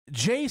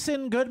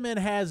Jason Goodman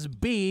has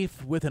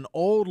beef with an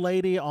old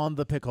lady on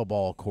the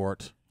pickleball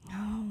court.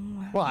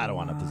 Oh, well, I don't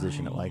want to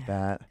position it like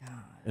that.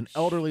 An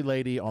elderly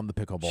lady on the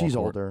pickleball She's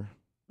court. older.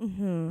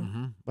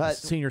 But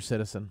senior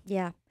citizen.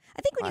 Yeah.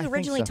 I think when you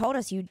originally told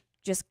us, you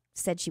just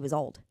said she was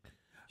old.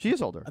 She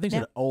is older. I think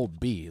she's an old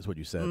bee is what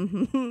you said.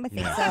 I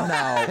think so.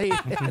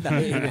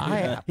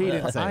 He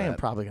didn't say I am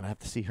probably going to have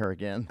to see her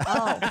again.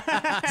 Oh,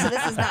 so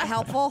this is not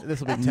helpful? This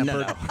will be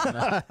tempered.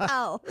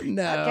 Oh.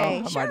 No,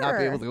 Okay, I might not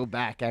be able to go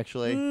back,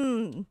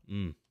 actually.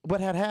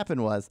 What had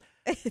happened was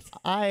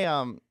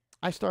I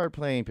started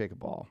playing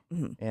pickleball,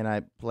 and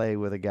I play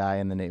with a guy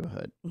in the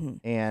neighborhood,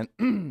 and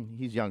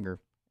he's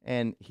younger.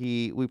 And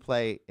we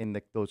play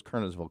in those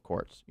Kernersville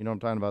courts. You know what I'm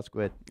talking about,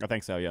 Squid? I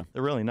think so, yeah.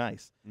 They're really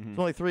nice. There's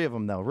only 3 of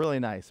them, though. Really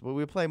nice. But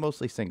we play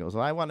mostly singles.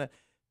 And I want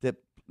to,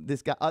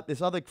 this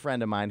other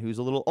friend of mine who's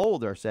a little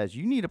older says,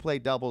 you need to play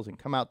doubles and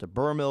come out to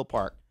Burr Mill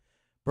Park.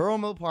 Burr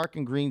Mill Park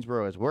in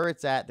Greensboro is where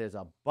it's at. There's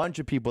a bunch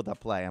of people that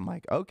play. I'm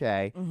like,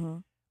 okay.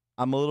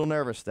 I'm a little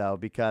nervous, though,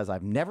 because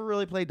I've never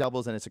really played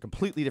doubles, and it's a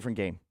completely different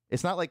game.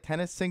 It's not like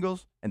tennis,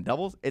 singles, and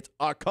doubles. It's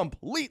a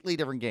completely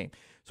different game.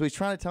 So he's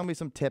trying to tell me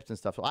some tips and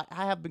stuff. So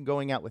I have been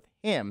going out with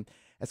him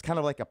as kind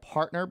of like a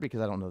partner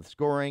because I don't know the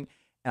scoring,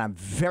 and I'm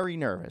very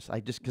nervous.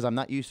 Because I'm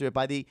not used to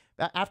it.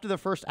 After the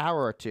first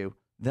hour or two,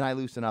 then I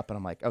loosen up, and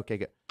I'm like, okay,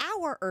 good.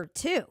 Hour or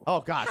two?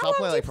 Oh, gosh. How I'll long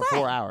play do like you for play?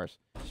 4 hours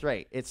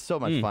straight. It's so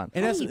much fun.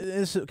 And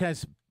that's kind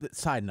of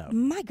side note.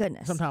 My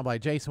goodness. Sometimes I'm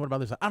like, Jason, what about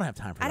this? I don't have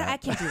time for that. I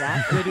can't do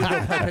that. We do go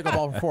play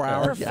pickleball for 4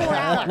 hours. For 4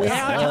 hours. We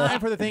have time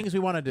for the things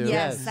we want to do.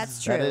 Yes,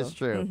 that's true. That is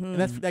true.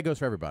 And that goes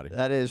for everybody.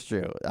 That is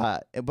true.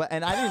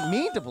 And I didn't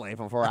mean to play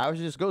for 4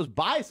 hours. It just goes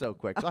by so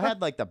quick. So I had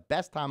like the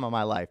best time of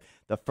my life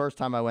the first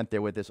time I went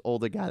there with this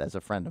older guy that's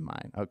a friend of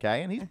mine.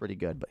 Okay, and he's pretty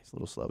good, but he's a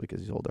little slow because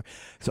he's older.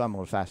 So I'm a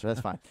little faster.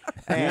 That's fine.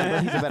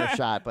 But he's a better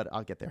shot, but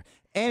I'll get there.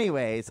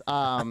 Anyways,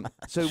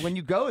 so when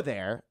you go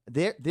there,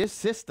 this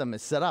system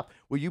is set up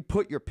where you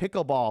put your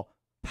pickleball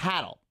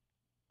paddle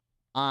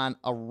on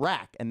a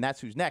rack, and that's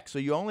who's next. So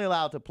you're only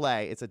allowed to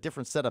play. It's a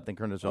different setup than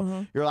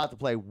Kernersville. You're allowed to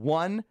play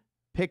one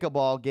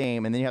pickleball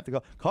game, and then you have to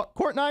go,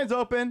 court 9's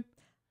open.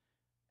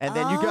 And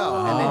then you go,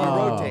 and then you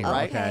rotate,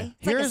 right? Okay.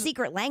 It's like a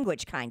secret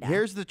language, kind of.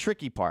 Here's the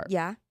tricky part.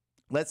 Yeah.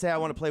 Let's say I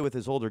want to play with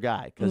this older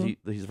guy because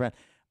he's a friend.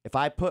 If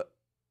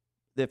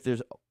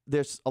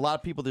there's a lot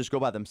of people that just go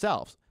by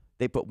themselves.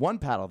 They put one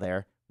paddle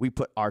there. We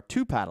put our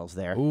 2 paddles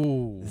there.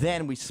 Ooh.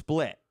 Then we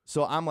split.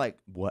 So I'm like,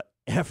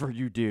 whatever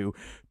you do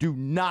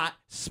not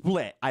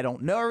split. I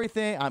don't know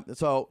everything.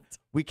 So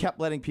we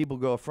kept letting people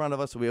go in front of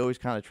us. So we always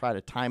kind of try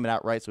to time it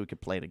out right so we could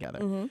play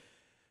together.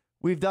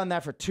 We've done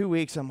that for 2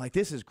 weeks. I'm like,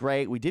 this is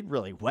great. We did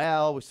really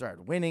well. We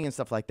started winning and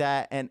stuff like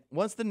that. And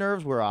once the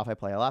nerves were off, I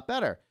play a lot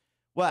better.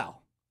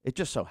 Well, it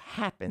just so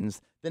happens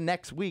the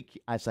next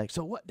week, I was like,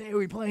 so what day are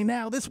we playing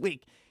now this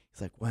week?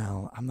 He's like,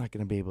 well, I'm not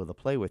going to be able to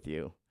play with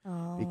you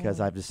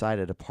because I've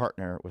decided to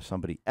partner with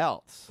somebody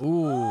else.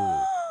 Ooh.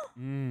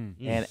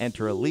 And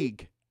enter a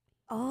league.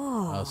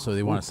 Oh. So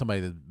they wanted somebody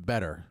that's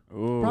better.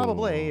 Ooh.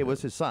 Probably. It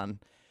was his son.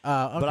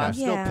 Okay. But I'm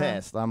still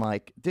pissed. I'm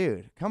like,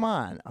 dude, come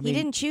on. I mean,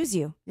 He didn't choose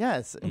you.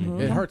 Yes.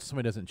 It hurts if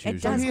somebody doesn't choose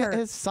It does you. hurt.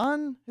 His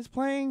son is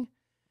playing.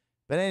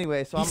 But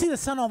anyway, so You see the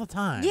sun all the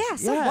time. Yeah,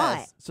 so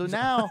what? So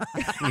now.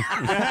 You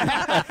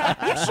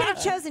should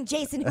have chosen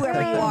Jason,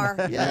 whoever you are.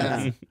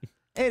 Yes.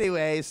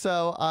 Anyway,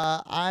 so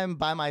I'm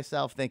by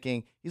myself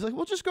thinking, he's like,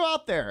 well, just go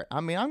out there.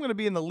 I mean, I'm going to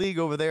be in the league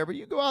over there, but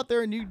you go out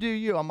there and you do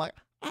you. I'm like,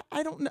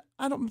 I don't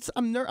know.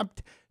 I'm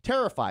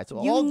terrified.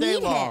 So You all day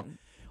need long. him.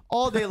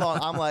 All day long,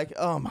 I'm like,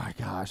 oh my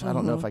gosh, I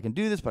don't know if I can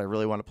do this, but I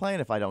really want to play.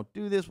 And if I don't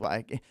do this,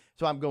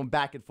 so I'm going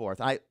back and forth.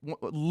 I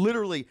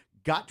literally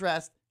got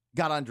dressed,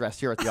 got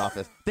undressed here at the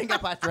office. Then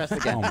got back dressed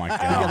again. Oh my gosh.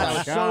 Because I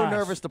was so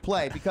nervous to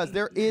play. Because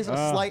there is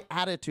a slight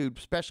attitude,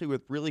 especially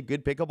with really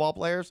good pickleball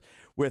players,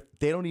 with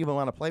they don't even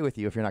want to play with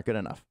you if you're not good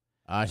enough.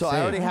 I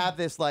already have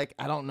this like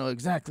I don't know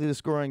exactly the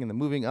scoring and the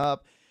moving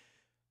up.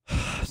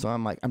 So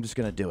I'm like, I'm just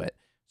gonna do it.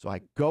 So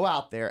I go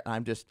out there and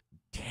I'm just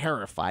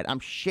terrified. I'm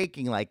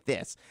shaking like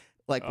this.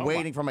 Like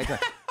waiting for my turn.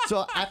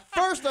 So at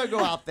first I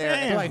go out there.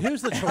 And like,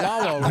 who's the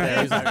chihuahua over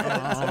there? He's like, oh.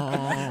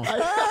 I'm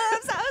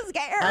so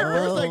scared. At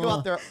first I go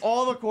out there.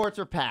 All the courts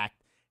are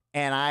packed.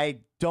 And I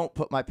don't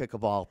put my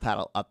pickleball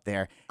paddle up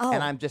there.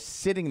 And I'm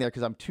just sitting there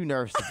because I'm too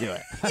nervous to do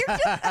it. You're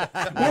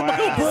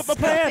just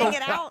scooping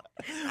it out.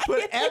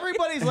 But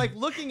everybody's like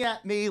looking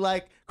at me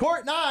like,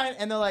 court 9.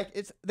 And they're like,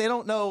 they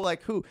don't know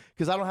like who.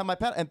 Because I don't have my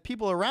paddle. And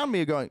people around me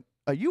are going,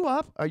 are you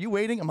up? Are you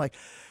waiting? I'm like...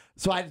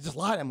 So I just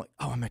lied. I'm like,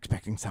 oh, I'm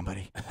expecting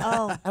somebody.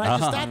 Oh. And I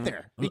just sat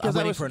there because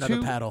I was for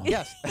another paddle.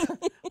 Yes.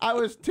 I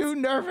was too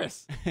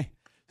nervous.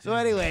 So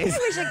anyways. I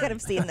wish I could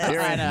have seen this.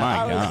 I know. My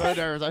I was God. so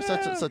nervous.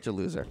 I was such a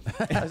loser.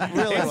 I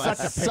really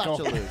was such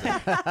a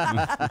loser.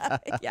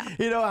 Yeah.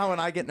 You know how when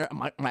I get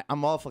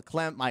I'm all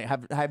verklempt. I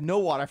have no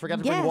water. I forgot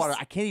to bring water.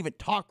 I can't even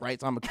talk right,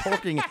 so I'm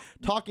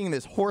talking in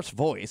this hoarse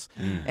voice.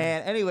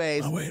 And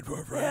anyways, I'm waiting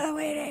for a friend.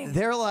 Waiting.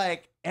 they're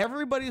like,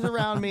 everybody's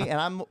around me, and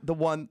I'm the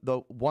one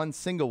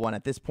single one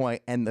at this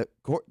point, and the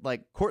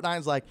court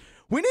nine's like,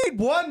 we need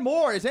one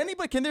more. Is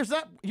anybody?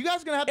 You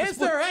guys gonna have to? Is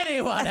there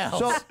anyone else?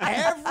 So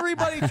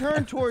everybody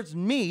turned towards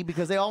me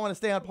because they all want to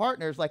stay on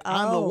partners. Like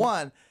I'm the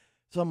one.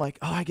 So I'm like,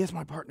 I guess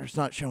my partner's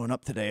not showing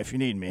up today. If you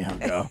need me, I'll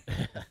go.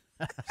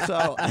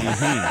 So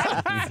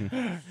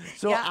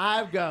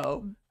I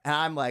go, and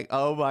I'm like,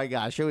 oh my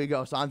gosh, here we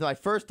go. So I'm my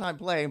first time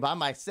playing by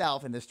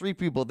myself, and there's 3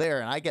 people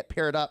there, and I get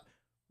paired up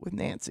with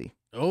Nancy.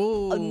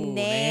 Oh,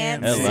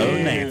 Nancy. Hello,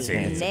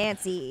 Nancy.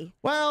 Nancy.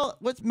 Well,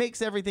 what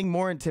makes everything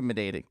more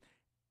intimidating?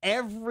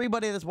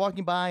 Everybody that's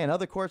walking by and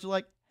other courts are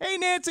like, hey,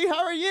 Nancy,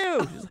 how are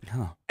you?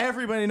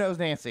 Everybody knows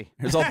Nancy.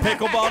 There's old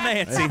Pickleball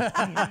Nancy.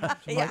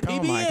 Like,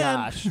 oh my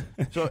gosh.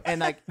 So,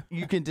 and like,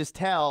 you can just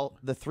tell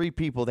the 3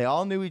 people, they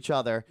all knew each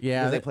other.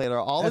 Yeah. They played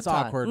all the time.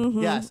 That's awkward.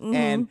 Yes.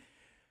 And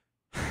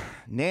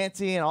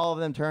Nancy and all of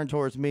them turned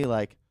towards me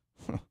like,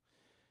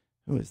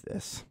 who is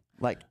this?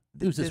 Like,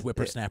 who's this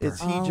whippersnapper?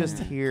 Is he just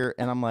here?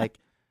 And I'm like,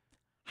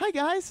 hi,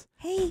 guys.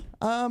 Hey.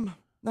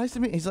 Nice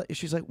to meet you.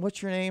 She's like,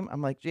 what's your name?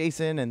 I'm like,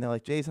 Jason. And they're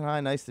like, Jason, hi,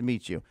 nice to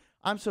meet you.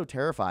 I'm so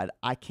terrified,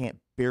 I can't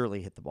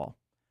barely hit the ball.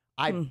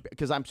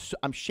 Because I'm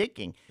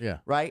shaking. Yeah.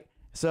 Right?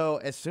 So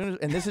as soon as,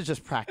 and this is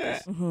just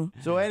practice.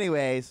 So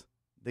anyways,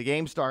 the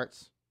game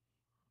starts,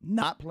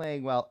 not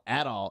playing well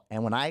at all.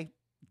 And when I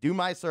do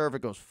my serve,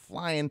 it goes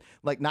flying,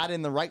 like not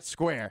in the right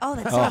square. Oh,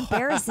 that's so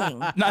embarrassing.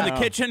 Not in the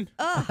kitchen.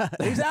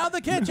 He's out of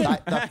the kitchen.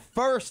 The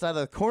first, out of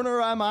the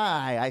corner of my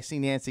eye, I see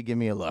Nancy give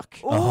me a look.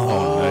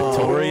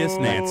 Notorious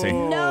Nancy.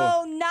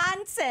 No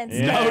nonsense.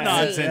 No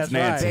nonsense, That's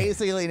Nancy. right.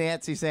 Basically,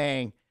 Nancy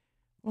saying,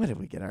 what did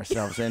we get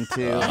ourselves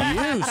into?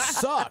 You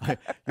suck.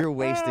 You're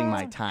wasting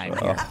my time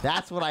here.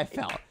 That's what I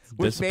felt.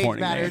 Which makes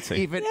Disappointing, matters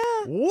Nancy. even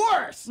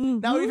worse.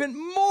 Now even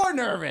more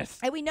nervous.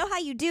 And we know how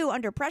you do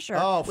under pressure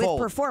with fold.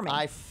 performing.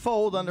 I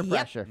fold under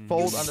pressure.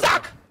 Fold under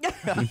pressure.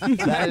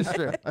 That is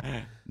true.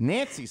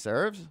 Nancy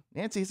serves.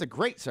 Nancy's a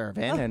great serve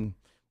in, and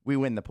we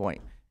win the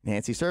point.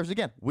 Nancy serves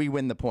again. We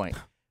win the point.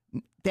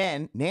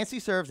 Then Nancy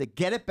serves. They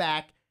get it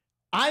back.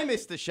 I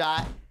miss the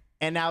shot.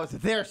 And now it's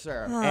their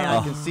serve. And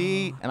I can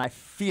see and I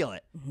feel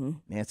it.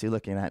 Nancy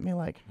looking at me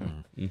like,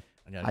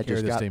 I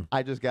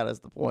just got us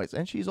the points.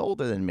 And she's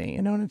older than me.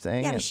 You know what I'm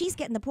saying? Yeah, but she's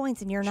getting the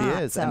points and you're She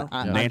not. is. So.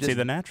 And Nancy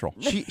the natural.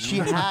 She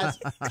has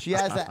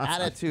that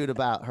attitude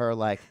about her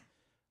like,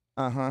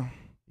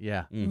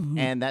 Yeah.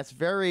 and that's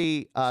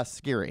very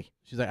scary.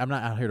 She's like, I'm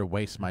not out here to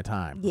waste my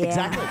time. Yeah.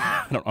 Exactly.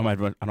 I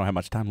don't have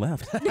much time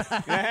left.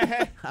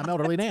 I'm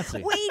elderly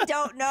Nancy. We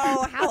don't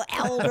know how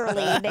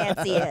elderly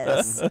Nancy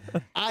is.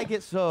 I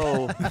get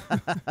so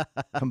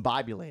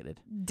combobulated.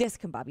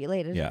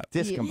 Discombobulated. Yeah.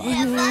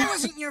 Discombobulated. If I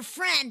wasn't your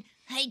friend,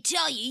 I'd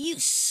tell you, you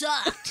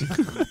sucked.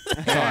 Sorry,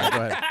 go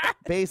ahead.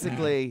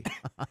 Basically,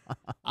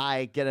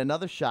 I get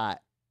another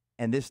shot,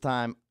 and this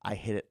time I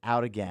hit it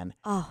out again.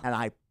 Oh. And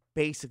I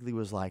basically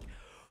was like,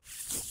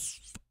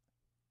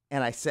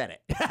 and I said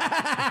it.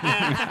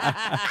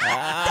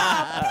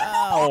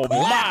 Oh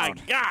my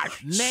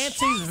gosh.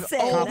 Nancy's Say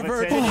it. old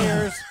virgin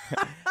years.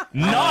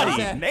 Naughty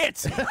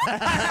Nancy.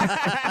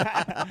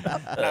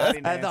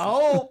 And the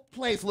whole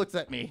place looks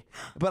at me.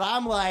 But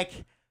I'm like,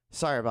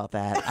 sorry about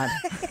that.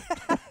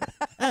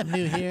 I'm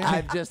new here.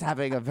 I'm just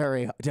having a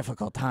very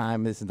difficult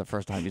time. This is the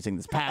first time using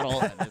this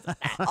paddle.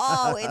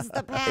 Oh, it's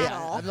the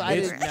paddle. I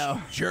didn't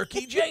know.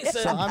 Jerky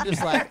Jason. So I'm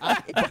just like,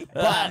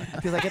 but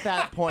because I get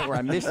that point where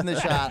I'm missing the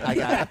shot, I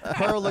got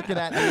her looking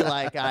at me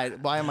like,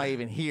 why am I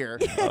even here?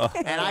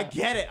 And I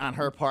get it on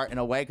her part in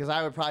a way because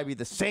I would probably be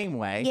the same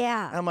way.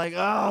 Yeah. And I'm like,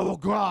 oh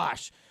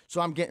gosh. So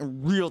I'm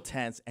getting real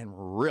tense and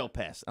real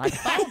pissed. And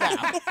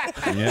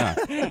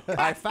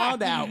I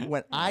found out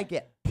when I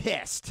get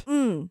pissed,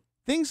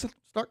 things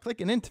start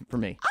clicking into for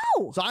me.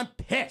 Oh. So I'm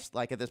pissed.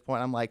 Like at this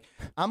point,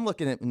 I'm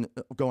looking at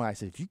going, I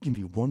said, if you give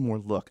me one more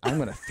look, I'm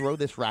going to throw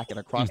this racket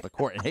across the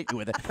court and hit you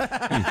with it.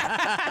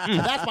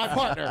 That's my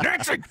partner.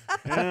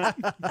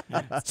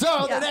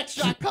 So the next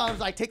shot comes.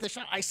 I take the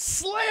shot. I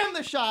slam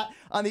the shot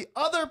on the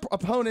other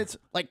opponent's,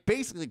 like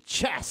basically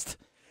chest.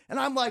 And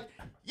I'm like,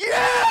 yeah!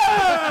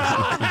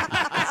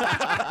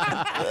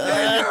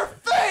 In your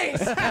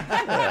face! You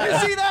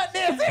see that,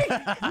 Nancy?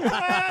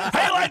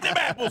 I like them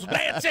apples,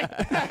 Nancy.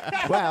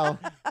 Well,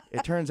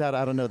 it turns out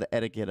I don't know the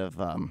etiquette of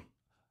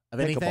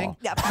anything? pickleball.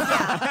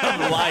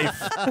 Yeah.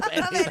 Life. Of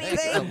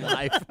anything.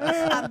 Life.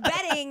 I'm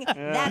betting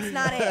that's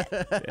not it.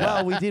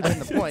 Well, we did win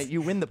the point.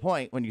 You win the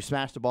point when you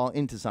smash the ball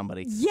into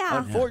somebody. Yeah.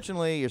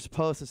 Unfortunately, you're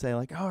supposed to say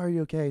like, "Oh, are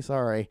you okay?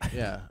 Sorry."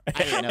 Yeah. I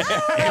didn't know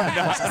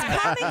that.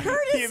 Just common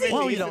courtesy.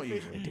 Well, you don't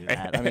usually do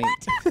that. I mean,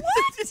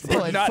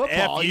 well, in Not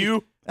football, F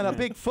you. and a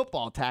big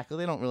football tackle,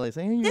 they don't really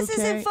say, "Are you This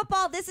okay?" isn't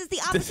football. This is the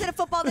opposite of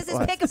football. This is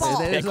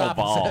pickleball. It is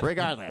Pickleball.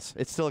 Regardless,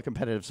 it's still a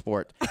competitive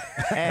sport.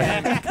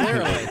 And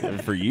clearly,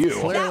 For you.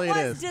 Clearly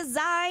That it was is.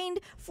 designed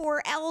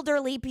for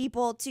elderly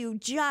people to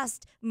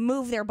just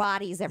move their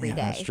bodies every day.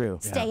 that's true.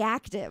 Stay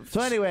active.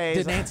 so anyways,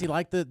 Did Nancy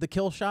like the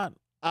kill shot?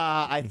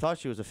 I thought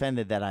she was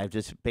offended that I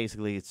just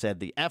basically said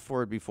the F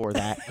word before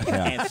that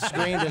and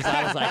screamed as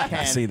loud as I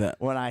can see that.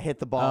 when I hit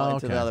the ball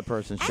into the other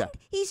person's And shot.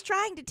 he's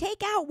trying to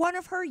take out one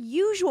of her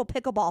usual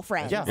pickleball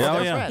friends. Yeah, Yeah,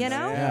 they're yeah. friends. You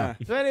know? Yeah.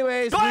 So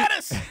anyways,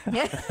 Gladys!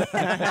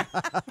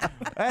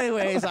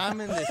 anyways,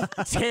 I'm in this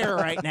tear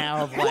right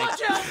now of like,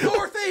 Watch out,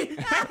 Dorothy!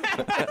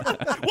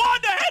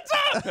 Wanda, heads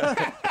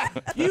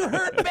up! You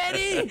hurt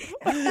Betty!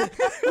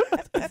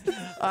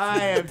 I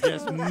am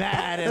just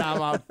mad and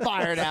I'm on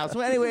fire now. So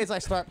anyways, I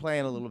start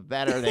playing a little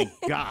better, thank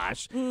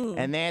gosh.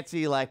 And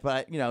Nancy,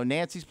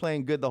 Nancy's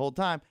playing good the whole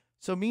time.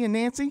 So me and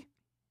Nancy,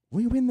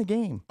 we win the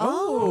game.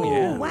 Oh,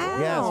 yeah. wow.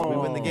 Yes, we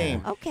win the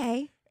game.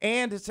 Okay.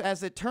 And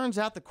as it turns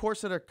out, the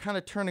courts that are kind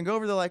of turning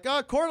over, they're like,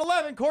 oh, court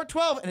 11, court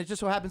 12. And it just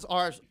so happens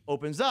ours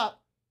opens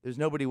up. There's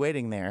nobody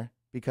waiting there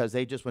because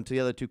they just went to the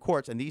other two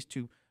courts. And these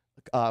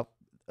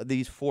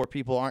 4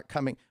 people aren't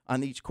coming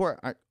on each court,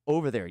 aren't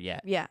over there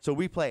yet. Yeah. So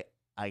we play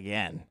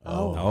again.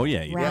 Oh,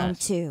 yeah. You Round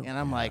Yes. 2. And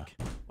I'm like,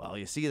 well,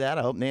 you see that?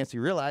 I hope Nancy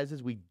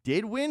realizes we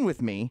did win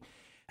with me.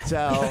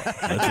 So,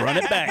 Let's run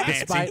it back, In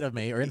spite Nancy. of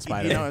me, or in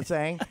spite you of know me. what I'm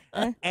saying?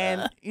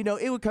 And,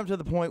 it would come to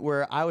the point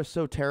where I was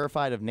so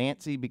terrified of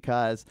Nancy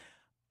because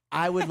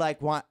I would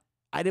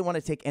I didn't want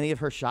to take any of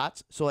her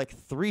shots. So like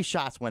 3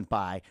 shots went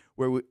by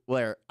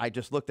where I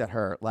just looked at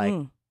her like,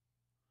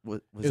 was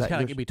It was that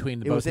kind of yours? in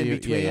between It both was of in you.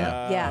 between.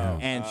 Yeah.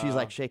 And she's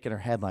like shaking her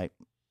head like,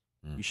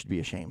 Mm. you should be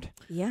ashamed.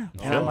 Yeah.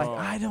 And I'm like,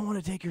 I don't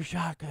want to take your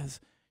shot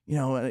because,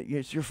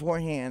 it's your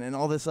forehand and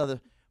all this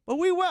other. But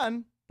we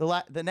won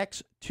the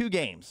next 2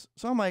 games.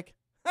 So I'm like,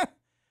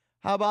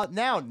 how about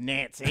now,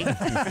 Nancy? I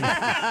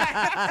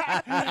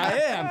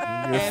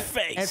am. Your and,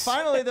 face. And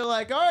finally, they're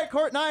like, all right,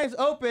 court 9 is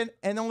open.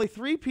 And only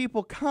 3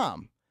 people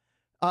come.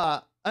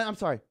 I'm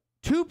sorry,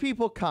 2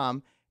 people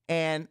come.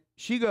 And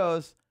she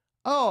goes,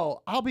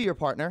 oh, I'll be your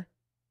partner.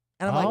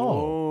 And I'm like,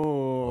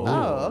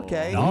 oh,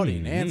 okay. Naughty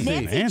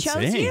Nancy. Nancy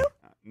chose you?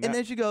 And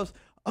then she goes,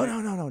 oh,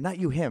 no, not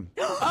you, him.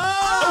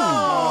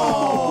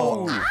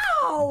 Oh!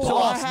 Ow! So I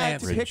Lost had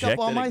Nancy. to pick up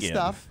all Rejected my again.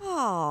 stuff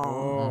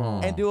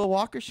Oh. and do a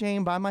walk of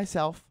shame by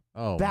myself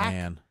Oh, back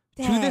man.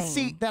 to the Dang.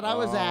 seat that I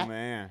was at.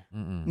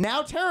 Man.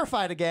 Now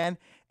terrified again,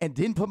 and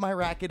didn't put my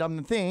racket on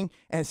the thing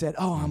and said,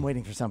 "Oh, I'm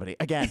waiting for somebody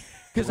again,"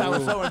 because I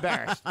was so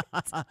embarrassed.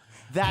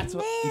 That's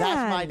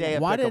my day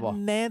of Why did pickleball.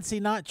 Nancy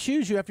not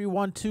choose you after you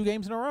won 2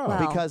 games in a row?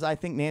 Well, Because I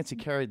think Nancy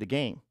carried the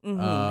game, Oh,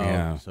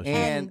 Yeah. so she-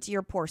 and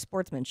your poor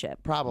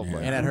sportsmanship. probably.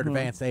 and at her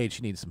advanced age,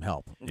 she needs some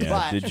help. Yeah.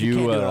 But Did you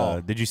can't do it all.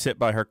 you did you sit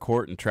by her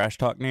court and trash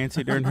talk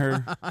Nancy during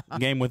her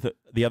game with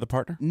the other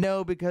partner?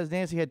 No, because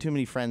Nancy had too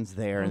many friends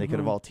there, and they could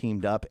have all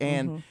teamed up.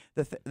 And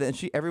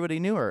everybody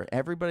knew her.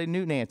 Everybody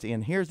knew Nancy.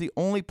 And here's the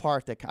only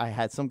part that I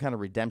had some kind of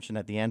redemption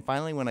at the end.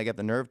 Finally, when I got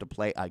the nerve to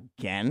play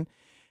again,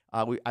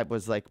 I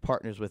was like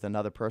partners with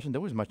another person.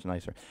 That was much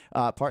nicer.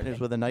 Partners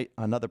with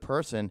another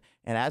person.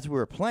 And as we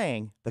were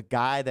playing, the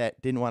guy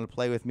that didn't want to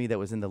play with me that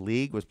was in the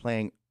league was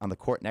playing on the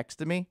court next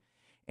to me.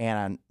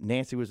 And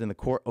Nancy was in the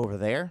court over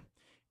there.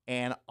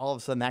 And all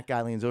of a sudden, that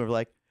guy leans over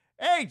like,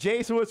 hey,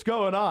 Jason, what's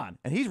going on?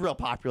 And he's real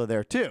popular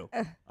there, too.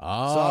 Oh.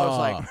 So I was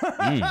like,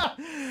 you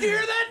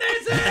hear that,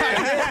 Nancy?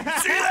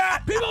 See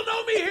that? People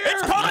know me here.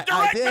 It's called a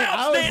direct I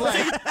bounce, was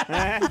Nancy.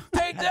 like,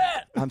 Take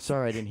that. I'm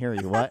sorry, I didn't hear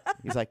you. What?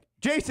 He's like,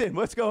 Jason,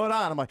 what's going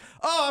on? I'm like,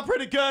 oh, I'm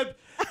pretty good.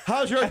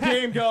 How's your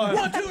game going?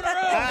 1, 2 in a row.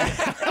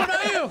 What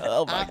about you?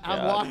 Oh my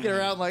I'm walking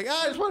around like,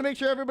 I just want to make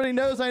sure everybody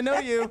knows I know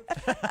you.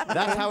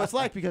 That's how it's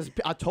like, because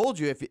I told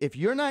you, if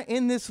you're not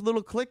in this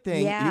little click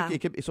thing, Yeah.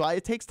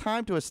 it takes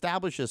time to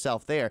establish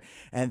yourself there.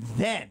 And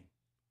then,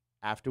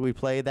 after we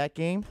play that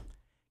game,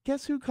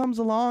 guess who comes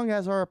along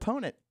as our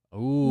opponent?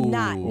 Ooh.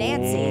 Not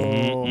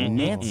Nancy.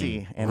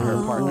 Nancy and her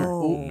partner.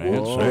 Oh.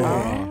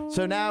 Nancy.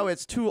 So now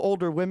it's 2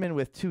 older women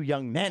with 2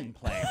 young men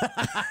playing.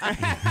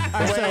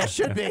 The way it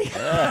should be.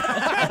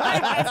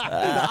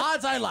 The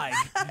odds I like.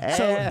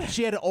 So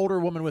she had an older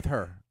woman with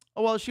her.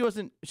 Oh, well, she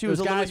wasn't. She It was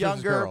was a little guys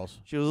versus younger. girls.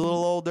 She was a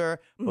little older,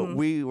 but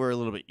we were a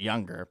little bit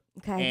younger.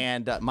 Okay.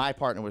 And my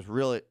partner was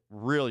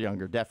real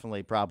younger.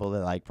 Definitely,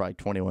 probably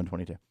 21,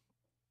 22.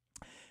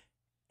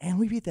 And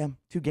we beat them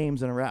 2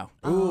 games in a row.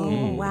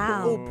 Oh,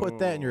 wow. We'll put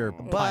that in your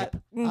But pipe.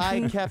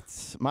 I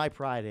kept my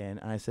pride in,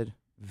 and I said,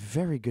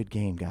 "Very good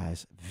game,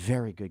 guys.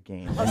 Very good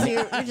game." Oh, so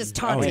you're just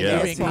taunting. yeah.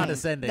 at Being this point.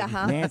 condescending.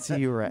 Uh-huh. Nancy,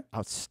 you were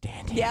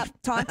outstanding. Yep,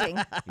 taunting.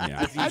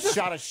 Yeah. You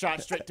shot a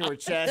shot straight to her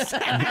chest.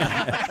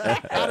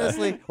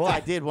 Honestly, well,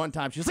 I did one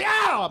time. She was like,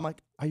 "Ow!" I'm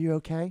like, "Are you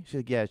okay?" She's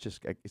like, "Yeah,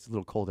 it's a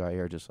little colder out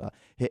here. Just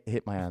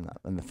hit my on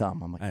the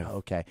thumb." I'm like, I have "Oh,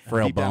 okay."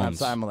 frail Deep down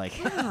bones. outside, I'm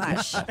like,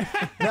 Gosh.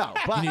 "No,"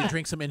 You but need to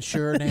drink some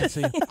Ensure,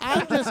 Nancy.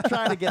 I'm just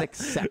trying to get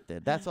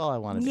accepted. That's all I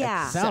want to.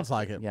 Yeah. Sounds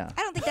like it. Yeah.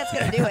 I don't think that's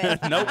going to do it.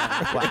 Nope.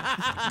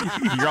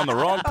 You're on the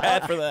wrong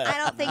path for that. I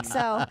don't think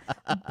so.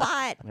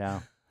 But Yeah.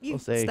 you, We'll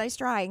see. it's nice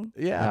trying.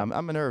 Yeah.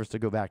 I'm nervous to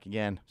go back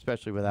again,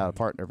 especially without a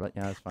partner. But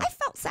yeah, it's fine. I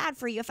felt sad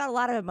for you. I felt a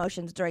lot of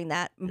emotions during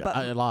that. But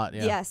A lot,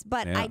 yeah. Yes,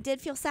 but Yeah. I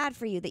did feel sad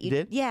for you that you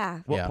did? Yeah.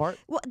 What Yeah. part?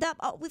 Well,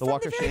 from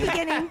walk the of very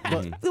shame?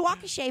 beginning, the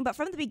walk of shame, but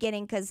from the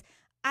beginning, because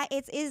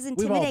it is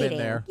We've all been intimidating.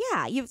 there.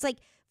 Yeah, it's like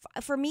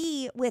for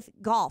me with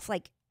golf,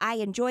 like I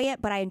enjoy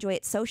it, but I enjoy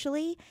it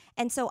socially.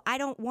 And so I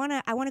want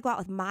to go out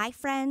with my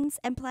friends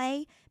and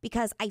play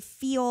because I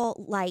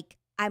feel like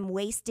I'm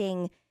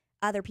wasting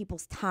other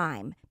people's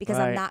time because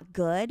I'm not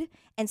good.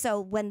 And so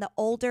when the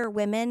older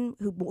women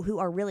who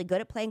are really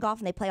good at playing golf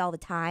and they play all the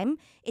time,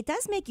 it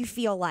does make you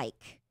feel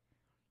like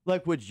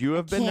would you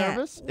have been can't.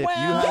 nervous if you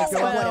had yes, to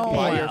go I out would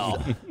by have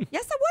yourself? been.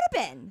 Yes, I would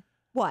have been.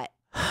 What?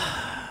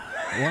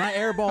 When I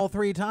airball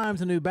 3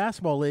 times in a new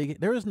basketball league,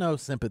 there was no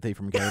sympathy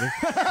from Katie. None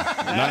of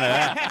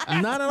that.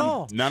 None at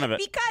all. None of it.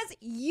 Because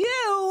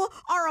you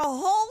are a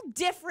whole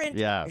different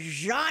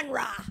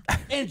genre.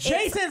 And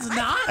Jason's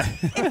not.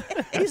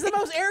 He's the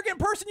most arrogant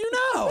person you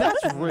know.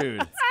 That's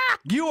rude.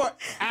 You are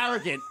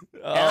arrogant.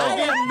 I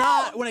am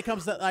not when it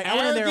comes to like I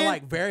went in there Arrogant?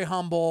 like very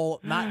humble,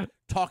 not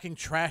talking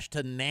trash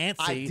to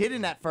Nancy. I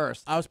didn't at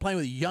first. I was playing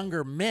with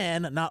younger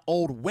men, not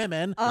old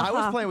women. I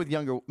was playing with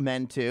younger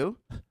men too.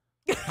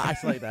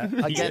 Isolate that.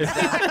 Against you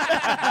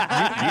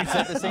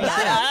said the same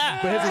thing.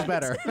 But his is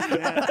better.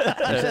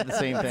 You said the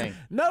same thing.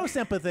 No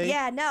sympathy.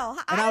 Yeah, no.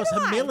 And I was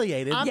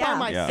humiliated. I'm by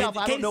myself.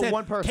 I don't Katie know said-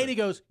 one person. Katie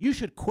goes, "You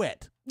should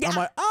quit." Yeah. I'm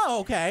like, "Oh,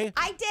 okay."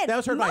 I did. That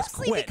was her advice.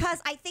 Mostly Quit.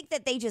 because I think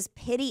that they just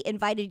pity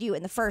invited you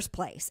in the first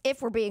place,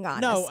 if we're being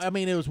honest. No, I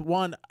mean it was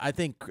one. I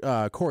think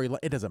Corey.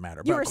 It doesn't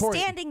matter. you but were Corey,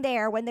 standing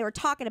there when they were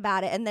talking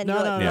about it, and then No,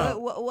 you're no, like,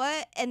 no.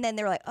 What? And then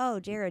they were like, "Oh,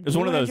 Jared, It was do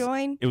one you of want those. to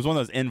join?" It was one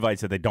of those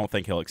invites that they don't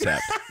think he'll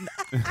accept.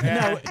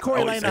 No,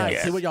 Corey Oh, Lane he and I. said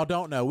yes. See what y'all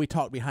don't know. We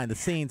talked behind the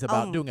scenes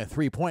about doing a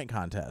 3-point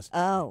contest.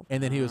 Oh,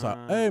 And then he was like,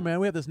 "Hey man,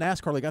 we have this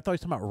NASCAR league. I thought he was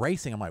talking about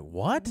racing." I'm like,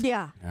 "What?"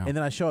 yeah. And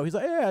then I show up. He's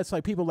like, "Yeah, it's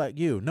like people like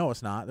you." No,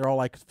 it's not. They're all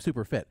like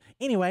super fit.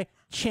 Anyway,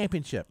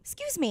 championship.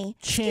 Excuse me.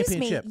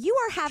 Championship. You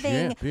are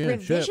having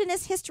Championship.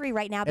 revisionist history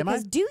right now Am I?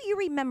 because do you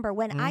remember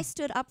when I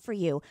stood up for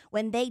you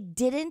when they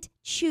didn't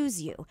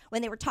choose you,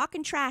 when they were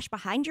talking trash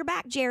behind your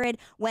back, Jared,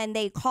 when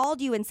they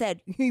called you and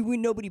said, "Hey,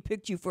 nobody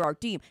picked you for our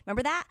team."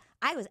 Remember that?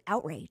 I was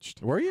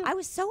outraged. Were you? I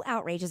was so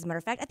outraged, as a matter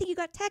of fact. I think you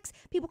got texts,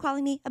 people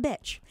calling me a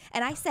bitch.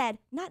 And I said,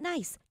 not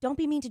nice. Don't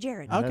be mean to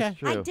Jared. Okay. That's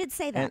true. I did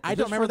say that. And I just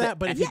don't for remember the- that,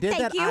 but if Yeah, you did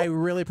thank that, you. I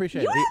really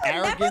appreciate You it. The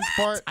remember arrogance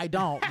that? part. I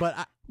don't,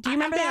 but Do you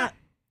remember that?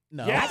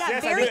 No. I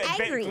got very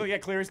angry. Yeah,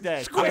 clear as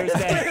day. Clear as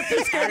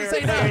day.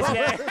 Say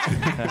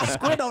no.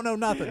 Squid don't know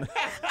nothing.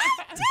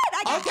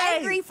 I got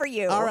angry for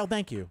you. All right,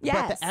 thank you.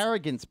 Yes. But the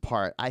arrogance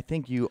part, I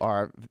think you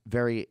are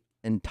very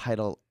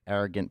entitled,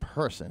 arrogant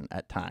person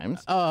at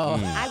times. Oh.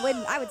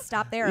 I would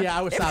stop there. Yeah,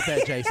 I would stop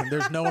that, Jason.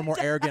 There's no one more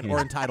arrogant or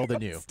entitled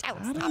than you. I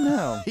would I stop. don't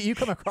know. You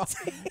come across.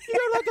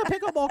 You're like a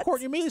pickleball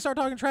court. You immediately start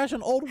talking trash to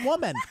an old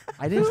woman.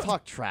 I didn't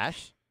talk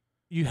trash.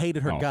 You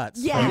hated her No. guts.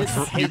 Yes.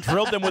 You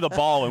drilled them with a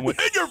ball and went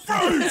in your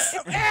face.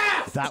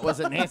 That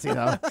wasn't Nancy,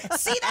 though.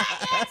 See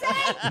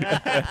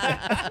that,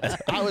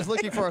 Nancy? I was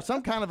looking for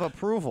some kind of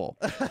approval.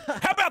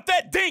 How about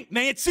that dink,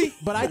 Nancy?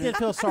 But I did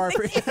feel sorry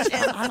for you.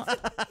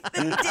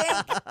 The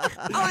dick.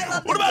 Oh, I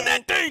love What the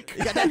about dick.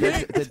 that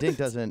dink? The dink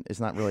doesn't. It's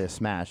not really a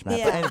smash, Matt.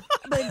 Yeah.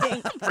 But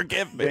The dick.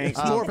 Forgive me.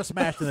 It's more of a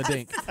smash than a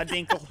dink. A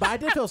dinkle. But I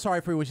did feel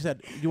sorry for you when she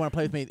said, "You want to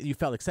play with me?" You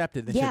felt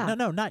accepted. And she Yeah. said,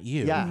 no, not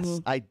you.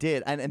 yes, I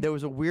did, and there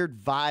was a weird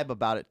vibe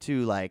about it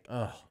too. Like,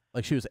 Ugh.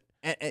 Like she was.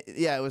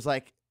 yeah, it was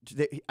like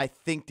I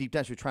think deep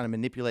down she was trying to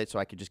manipulate so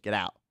I could just get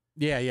out.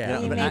 Yeah, You yeah.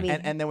 know, Yeah, but maybe.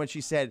 and then when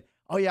she said,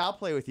 "Oh yeah, I'll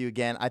play with you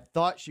again," I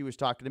thought she was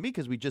talking to me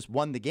because we just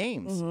won the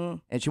games,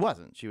 and she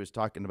wasn't. She was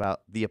talking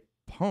about the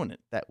opponent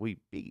that we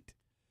beat.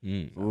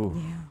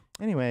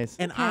 Anyways,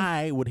 And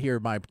I would hear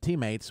my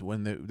teammates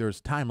when there's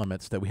time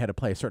limits that we had to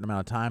play a certain amount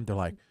of time. They're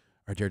like,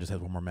 "Our Jared just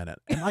has one more minute."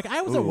 And like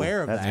I was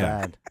aware of that's that,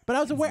 bad. but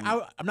I was aware.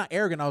 I'm not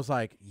arrogant. I was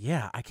like,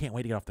 "Yeah, I can't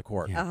wait to get off the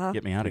court.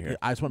 Get me out of here.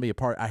 I just want to be a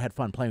part." I had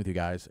fun playing with you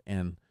guys,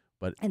 and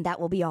And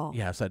that will be all.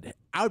 yeah, I said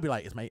I would be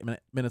like, "It's my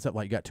minutes up."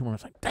 Like, you got 2 more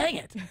minutes. Like, dang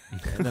it!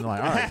 And then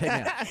like, all right, take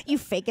me out. You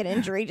fake an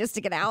injury just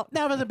to get out.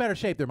 Now, if I was in better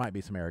shape, there might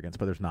be some arrogance,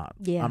 but there's not.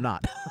 Yeah. I'm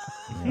not.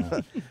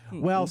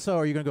 Well, so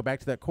are you going to go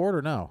back to that court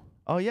or no?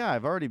 oh yeah,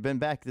 I've already been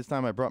back. This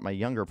time I brought my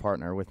younger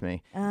partner with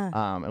me,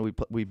 and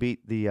we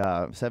beat the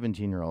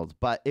 17-year-olds.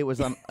 But it was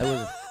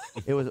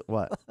it was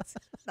what?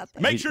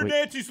 Make sure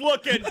Nancy's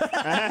looking.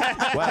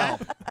 Well,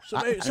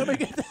 Somebody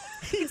get that.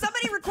 Can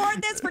somebody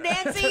record this for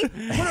Nancy? Put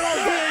it on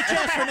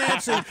VHS for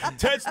Nancy.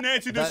 Text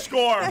Nancy to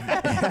score.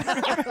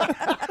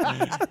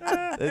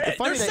 it's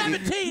funny They're that you-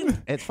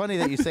 17. It's funny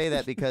that you say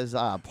that because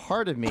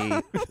part of me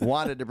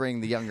wanted to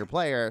bring the younger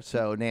player.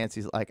 So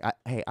Nancy's like,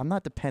 "Hey, I'm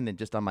not dependent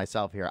just on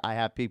myself here. I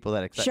have people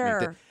that expect me Sure,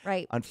 to."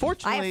 right.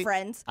 Unfortunately, I have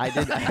friends. I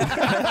did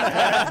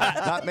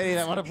not many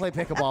that want to play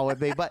pickleball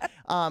with me, but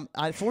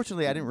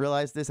unfortunately, I didn't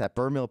realize this at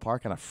Burmill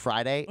Park on a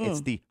Friday.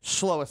 It's the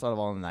slowest out of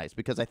all the nights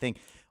because I think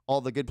all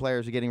the good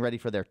players are getting ready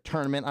for their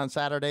tournament on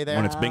Saturday there.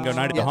 When it's bingo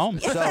night at the home.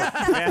 So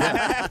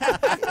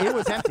it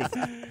was empty.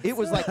 It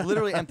was like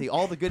literally empty.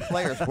 All the good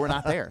players were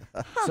not there.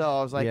 So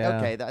I was like, Yeah.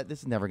 okay,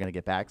 this is never going to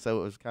get back. So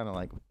it was kind of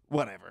like,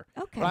 whatever.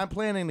 Okay. But I'm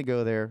planning to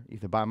go there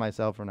either by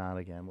myself or not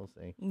again. We'll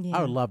see. Yeah.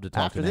 I would love to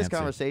talk After to this Nancy.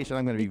 conversation,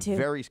 I'm going to be too.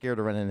 very scared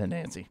to run into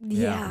Nancy.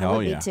 Yeah, Oh,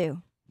 would yeah. be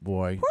too.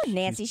 Boy. Poor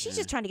Nancy. She's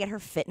just trying to get her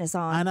fitness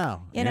on. I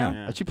know. You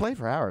know? But she played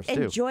for hours,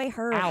 too. Enjoy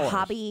her Hours.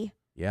 hobby.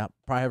 Yeah,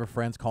 probably have her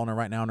friends calling her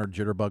right now on her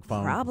jitterbug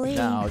phone. Probably.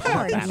 No, she's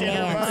Poor not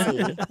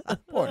Nancy.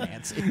 Poor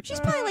Nancy.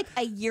 She's probably like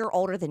a year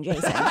older than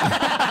Jason.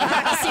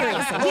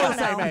 Seriously, we don't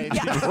know.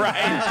 Yeah.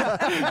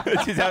 Right.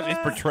 This is how she's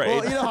portrayed.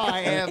 Well, you know how I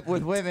am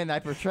with women. I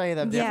portray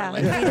them Yeah,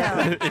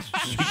 differently. we know.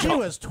 She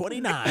was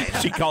 29.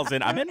 She calls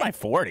in, I'm in my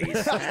 40s.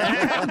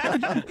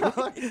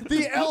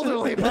 The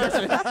elderly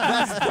person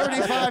that's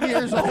 35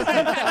 years old.